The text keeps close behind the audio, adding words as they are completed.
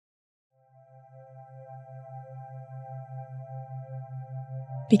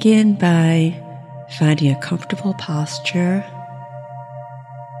Begin by finding a comfortable posture,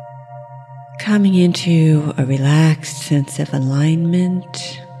 coming into a relaxed sense of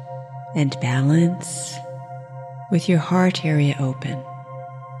alignment and balance with your heart area open.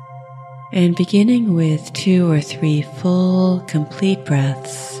 And beginning with 2 or 3 full, complete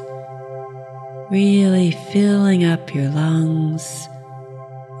breaths, really filling up your lungs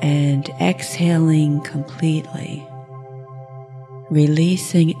and exhaling completely,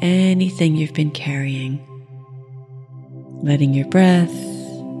 releasing anything you've been carrying, letting your breath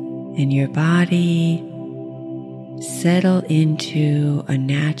and your body settle into a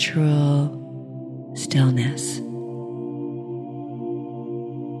natural stillness.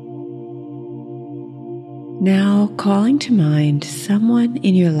 Now calling to mind someone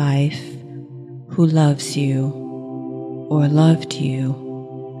in your life who loves you or loved you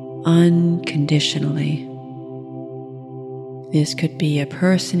unconditionally. This could be a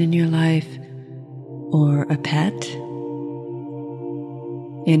person in your life or a pet.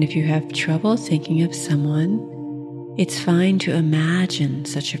 And if you have trouble thinking of someone, it's fine to imagine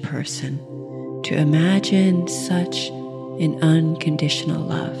such a person, to imagine such an unconditional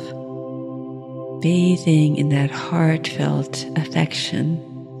love, bathing in that heartfelt affection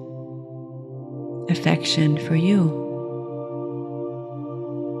for you.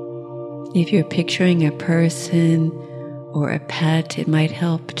 If you're picturing a person or a pet, it might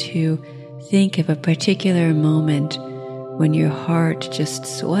help to think of a particular moment when your heart just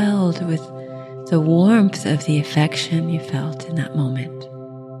swelled with the warmth of the affection you felt in that moment.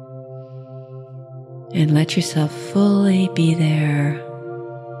 And let yourself fully be there,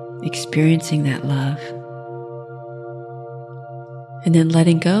 experiencing that love. And then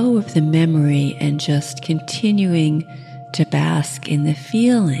letting go of the memory and just continuing to bask in the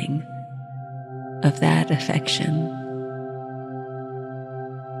feeling of that affection.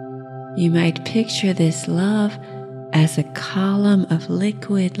 You might picture this love as a column of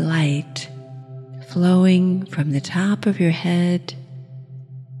liquid light flowing from the top of your head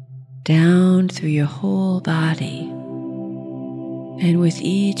down through your whole body. And with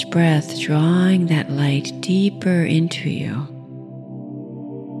each breath, drawing that light deeper into you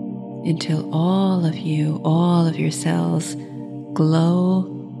until all of you, all of your cells glow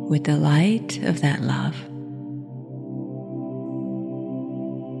with the light of that love.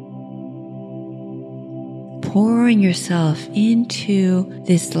 Pouring yourself into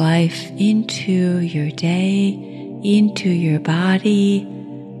this life, into your day, into your body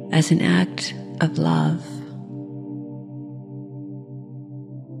as an act of love.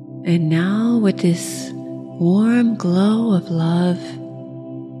 And now with this warm glow of love,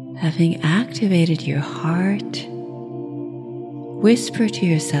 having activated your heart, whisper to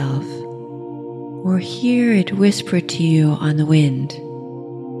yourself or hear it whisper to you on the wind,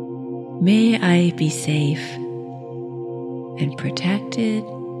 "May I be safe and protected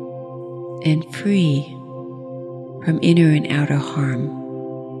and free from inner and outer harm.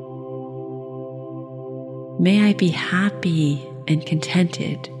 May I be happy and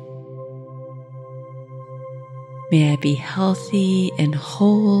contented. May I be healthy and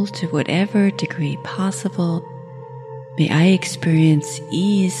whole to whatever degree possible. May I experience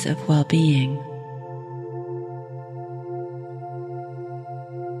ease of well-being."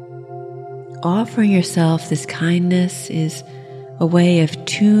 Offering yourself this kindness is a way of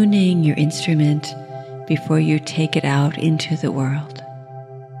tuning your instrument before you take it out into the world.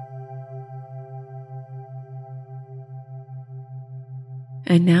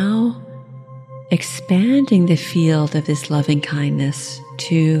 And now, expanding the field of this loving kindness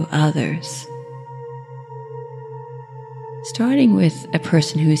to others. Starting with a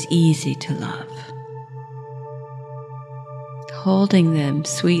person who is easy to love. Holding them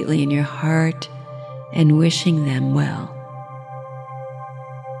sweetly in your heart and wishing them well.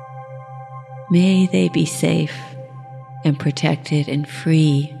 May they be safe and protected and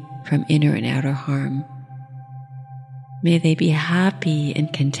free from inner and outer harm. May they be happy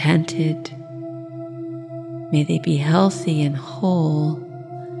and contented. May they be healthy and whole.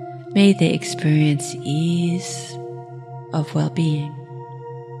 May they experience ease of well-being.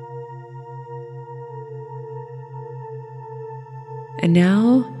 And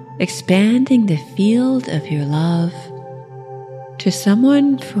now, expanding the field of your love to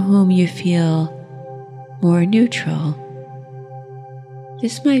someone for whom you feel more neutral.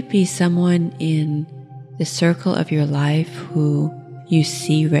 This might be someone in the circle of your life who you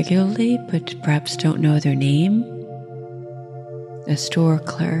see regularly but perhaps don't know their name. A store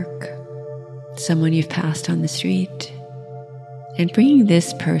clerk, someone you've passed on the street. And bringing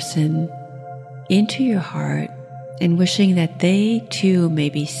this person into your heart and wishing that they too may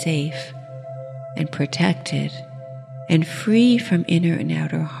be safe and protected and free from inner and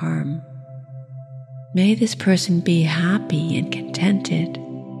outer harm. May this person be happy and contented.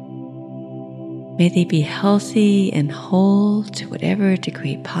 May they be healthy and whole to whatever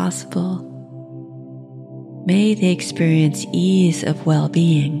degree possible. May they experience ease of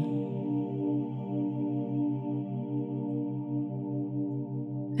well-being.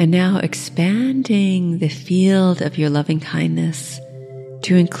 And now expanding the field of your loving kindness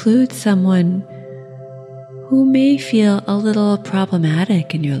to include someone who may feel a little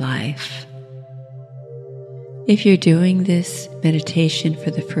problematic in your life. If you're doing this meditation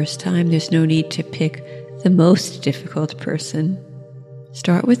for the first time, there's no need to pick the most difficult person.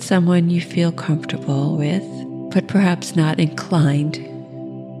 Start with someone you feel comfortable with, but perhaps not inclined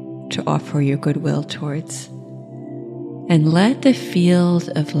to offer your goodwill towards. And let the field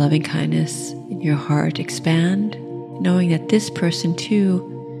of loving kindness in your heart expand, knowing that this person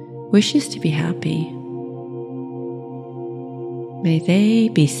too wishes to be happy. May they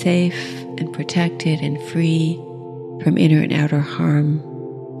be safe and protected and free from inner and outer harm.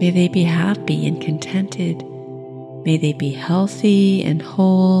 May they be happy and contented. May they be healthy and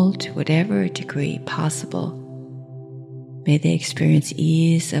whole to whatever degree possible. May they experience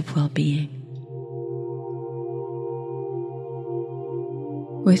ease of well-being.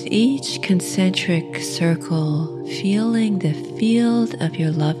 With each concentric circle, feeling the field of your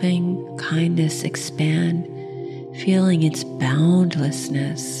loving kindness expand, feeling its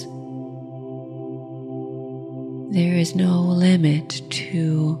boundlessness. There is no limit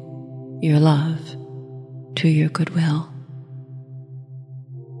to your love, to your goodwill.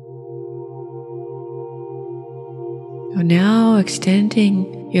 So now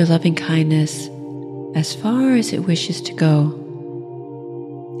extending your loving kindness as far as it wishes to go.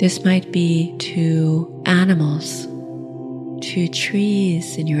 This might be to animals, to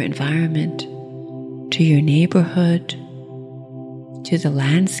trees in your environment, to your neighborhood, to the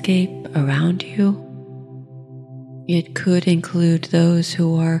landscape around you. It could include those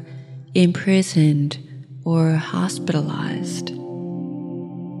who are imprisoned or hospitalized.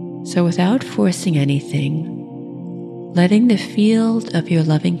 So without forcing anything, letting the field of your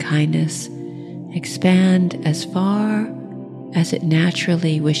loving kindness expand as far as it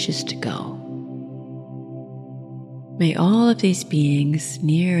naturally wishes to go. May all of these beings,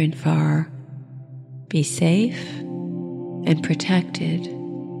 near and far, be safe and protected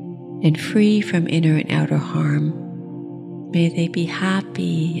and free from inner and outer harm. May they be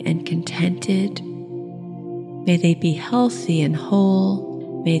happy and contented. May they be healthy and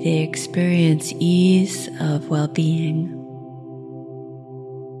whole. May they experience ease of well-being.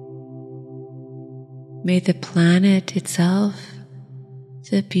 May the planet itself,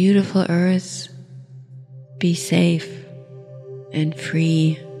 the beautiful earth, be safe and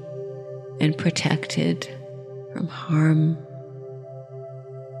free and protected from harm.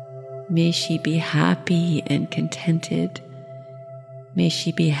 May she be happy and contented. May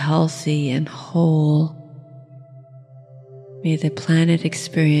she be healthy and whole. May the planet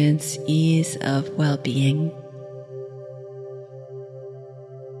experience ease of well-being.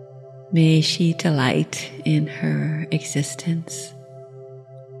 May she delight in her existence.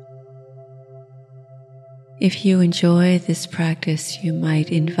 If you enjoy this practice, you might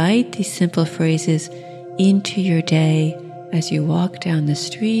invite these simple phrases into your day as you walk down the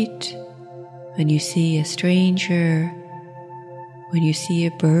street, when you see a stranger, when you see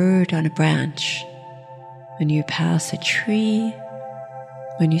a bird on a branch, when you pass a tree,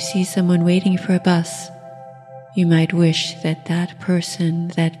 when you see someone waiting for a bus. You might wish that that person,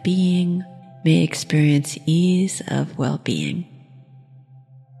 that being, may experience ease of well-being.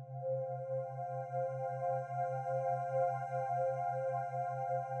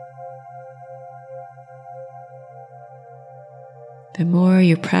 The more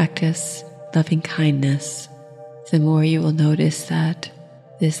you practice loving kindness, the more you will notice that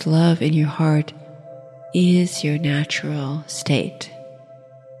this love in your heart is your natural state.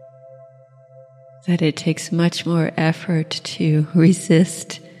 That it takes much more effort to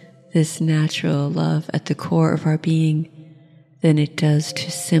resist this natural love at the core of our being than it does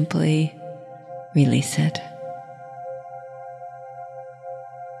to simply release it.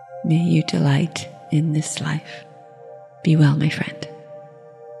 May you delight in this life. Be well, my friend.